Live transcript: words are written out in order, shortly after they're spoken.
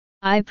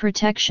Eye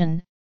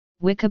protection,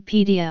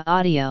 Wikipedia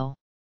audio.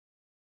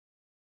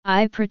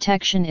 Eye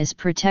protection is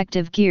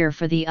protective gear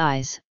for the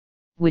eyes,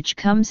 which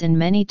comes in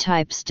many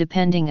types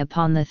depending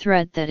upon the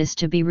threat that is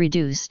to be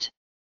reduced.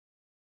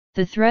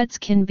 The threats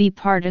can be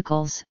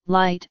particles,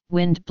 light,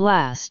 wind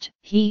blast,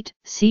 heat,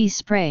 sea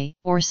spray,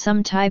 or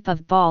some type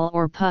of ball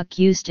or puck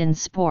used in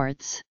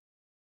sports.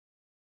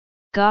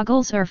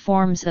 Goggles are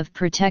forms of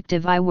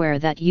protective eyewear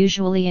that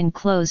usually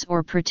enclose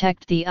or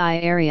protect the eye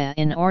area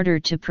in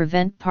order to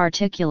prevent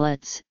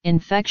particulates,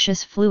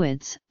 infectious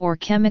fluids, or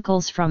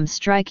chemicals from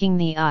striking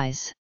the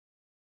eyes.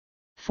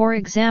 For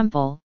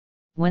example,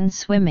 when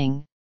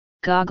swimming,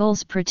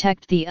 goggles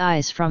protect the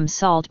eyes from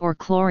salt or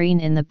chlorine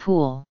in the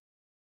pool.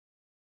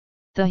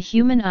 The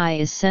human eye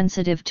is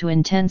sensitive to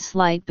intense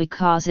light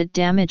because it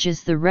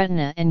damages the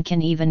retina and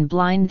can even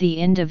blind the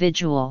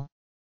individual.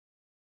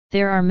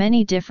 There are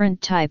many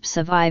different types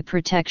of eye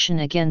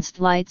protection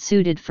against light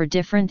suited for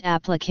different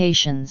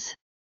applications.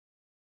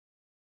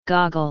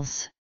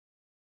 Goggles.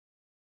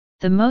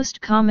 The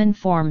most common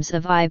forms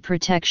of eye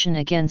protection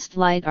against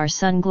light are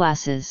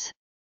sunglasses.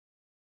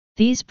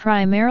 These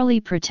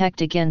primarily protect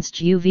against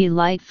UV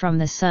light from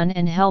the sun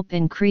and help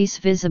increase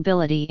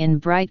visibility in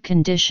bright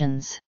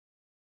conditions.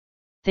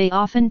 They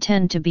often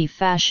tend to be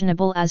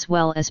fashionable as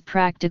well as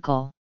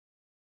practical.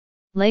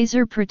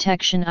 Laser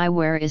protection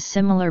eyewear is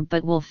similar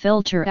but will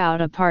filter out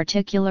a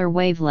particular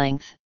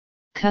wavelength,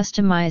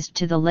 customized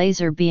to the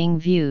laser being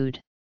viewed.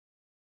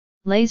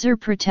 Laser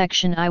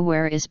protection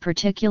eyewear is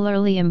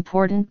particularly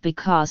important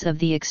because of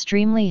the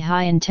extremely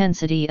high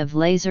intensity of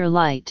laser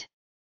light.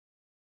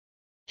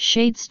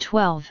 Shades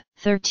 12,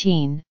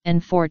 13,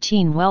 and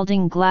 14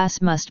 welding glass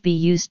must be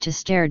used to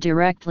stare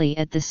directly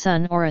at the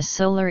sun or a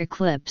solar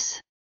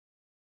eclipse.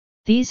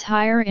 These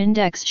higher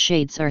index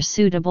shades are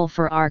suitable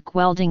for arc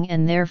welding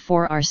and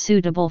therefore are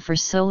suitable for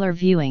solar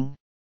viewing.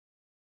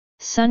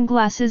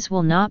 Sunglasses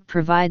will not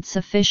provide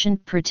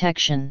sufficient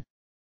protection.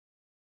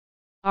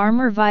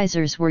 Armor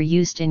visors were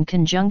used in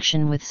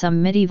conjunction with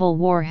some medieval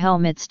war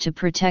helmets to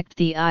protect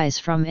the eyes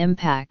from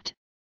impact.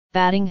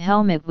 Batting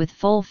helmet with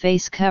full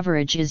face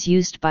coverage is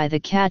used by the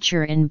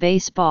catcher in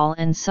baseball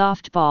and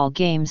softball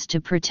games to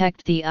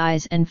protect the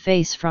eyes and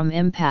face from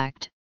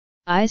impact.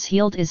 Eye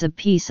shield is a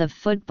piece of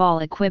football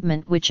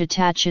equipment which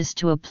attaches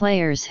to a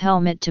player's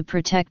helmet to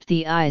protect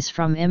the eyes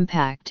from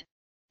impact.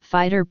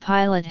 Fighter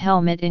pilot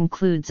helmet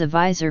includes a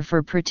visor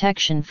for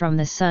protection from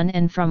the sun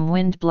and from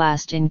wind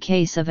blast in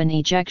case of an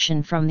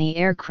ejection from the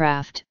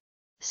aircraft.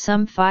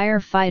 Some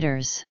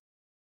firefighters'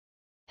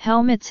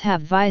 helmets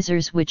have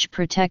visors which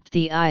protect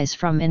the eyes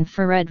from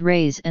infrared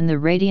rays and the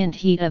radiant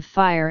heat of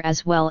fire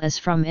as well as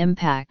from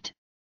impact.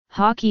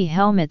 Hockey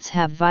helmets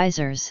have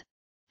visors,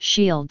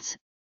 shields,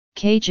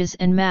 cages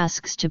and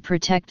masks to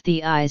protect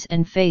the eyes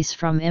and face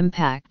from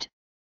impact.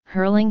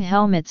 Hurling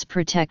helmets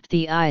protect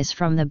the eyes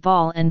from the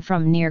ball and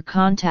from near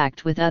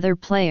contact with other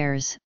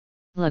players.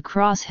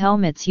 Lacrosse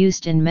helmets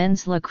used in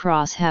men's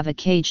lacrosse have a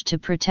cage to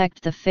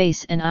protect the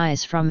face and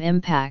eyes from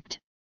impact.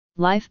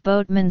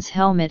 Lifeboatman's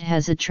helmet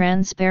has a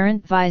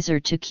transparent visor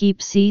to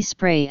keep sea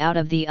spray out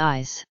of the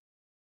eyes.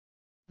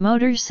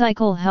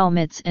 Motorcycle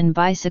helmets and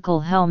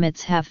bicycle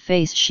helmets have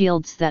face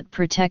shields that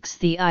protects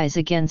the eyes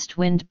against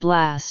wind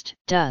blast,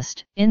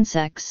 dust,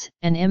 insects,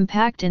 and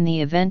impact in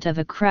the event of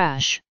a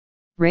crash.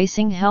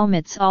 Racing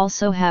helmets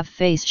also have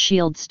face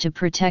shields to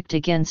protect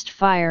against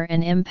fire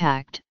and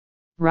impact.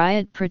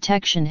 Riot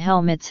protection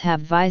helmets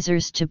have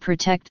visors to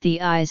protect the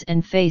eyes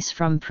and face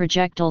from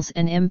projectiles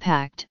and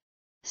impact.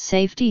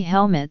 Safety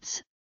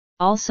helmets,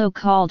 also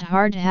called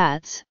hard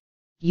hats,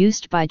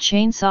 used by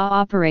chainsaw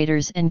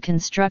operators and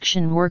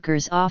construction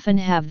workers often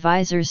have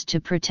visors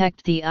to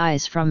protect the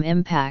eyes from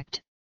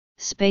impact.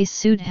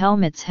 Spacesuit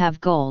helmets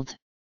have gold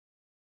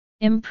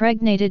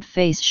impregnated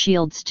face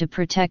shields to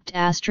protect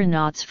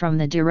astronauts from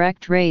the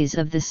direct rays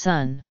of the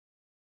sun.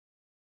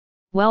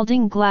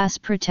 Welding glass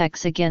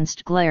protects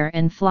against glare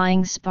and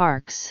flying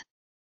sparks.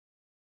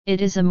 It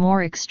is a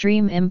more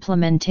extreme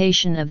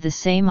implementation of the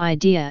same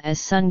idea as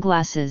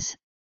sunglasses,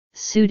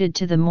 suited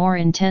to the more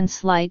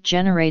intense light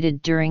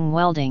generated during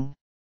welding.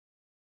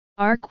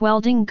 Arc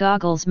welding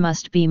goggles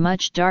must be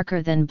much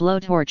darker than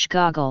blowtorch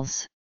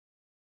goggles.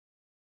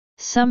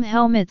 Some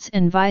helmets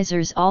and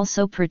visors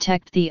also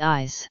protect the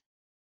eyes.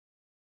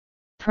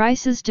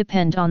 Prices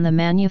depend on the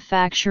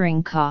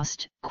manufacturing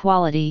cost,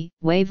 quality,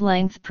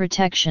 wavelength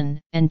protection,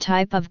 and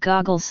type of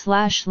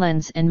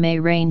goggle/lens and may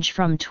range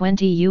from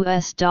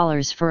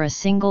 $20 for a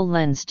single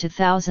lens to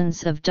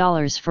thousands of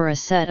dollars for a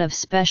set of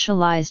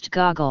specialized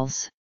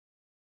goggles.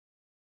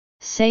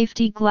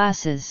 Safety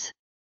glasses.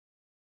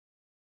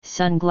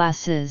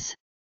 Sunglasses.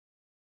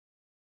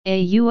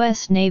 A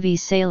U.S. Navy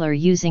sailor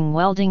using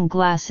welding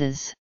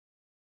glasses.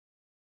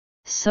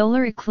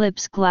 Solar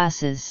eclipse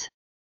glasses.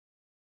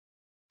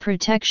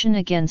 Protection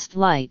against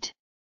light.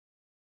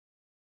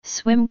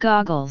 Swim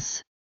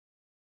goggles.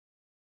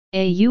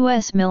 A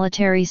U.S.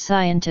 military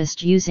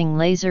scientist using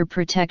laser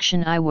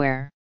protection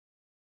eyewear.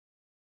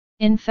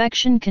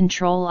 Infection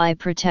control eye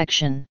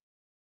protection.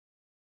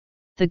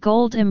 The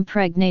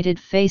gold-impregnated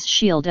face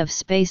shield of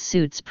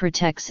spacesuits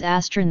protects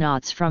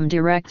astronauts from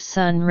direct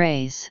sun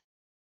rays.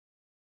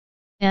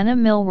 Anna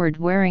Millward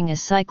wearing a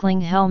cycling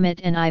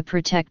helmet and eye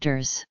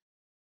protectors.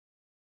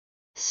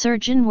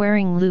 Surgeon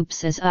wearing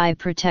loupes as eye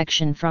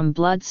protection from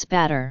blood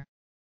spatter.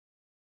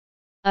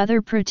 Other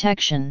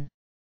protection.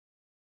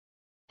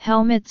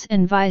 Helmets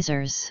and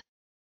visors.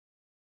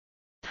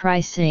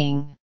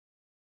 Pricing.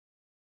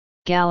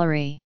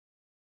 Gallery.